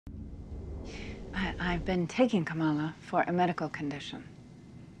I've been taking Kamala for a medical condition.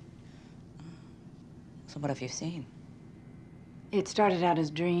 So what have you seen? It started out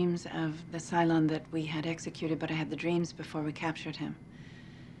as dreams of the Cylon that we had executed, but I had the dreams before we captured him.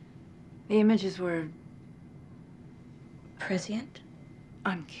 The images were... prescient?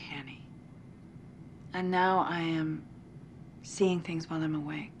 uncanny. And now I am seeing things while I'm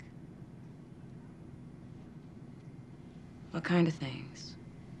awake. What kind of things?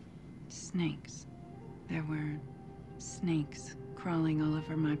 Snakes. There were snakes crawling all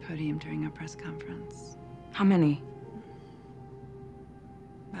over my podium during our press conference. How many?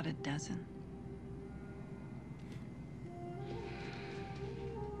 About a dozen.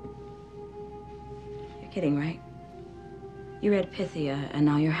 You're kidding, right? You read Pythia, and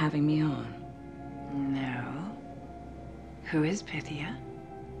now you're having me on. No. Who is Pythia?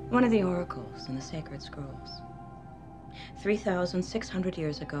 One of the oracles in the sacred scrolls. 3,600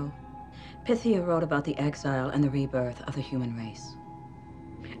 years ago, Pythia wrote about the exile and the rebirth of the human race.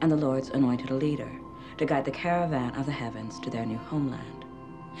 And the Lords anointed a leader to guide the caravan of the heavens to their new homeland.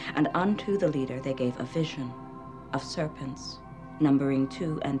 And unto the leader they gave a vision of serpents, numbering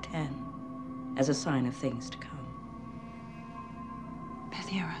 2 and 10, as a sign of things to come.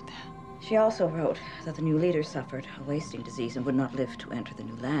 Pythia wrote that. She also wrote that the new leader suffered a wasting disease and would not live to enter the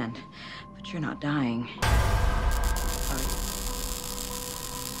new land. But you're not dying.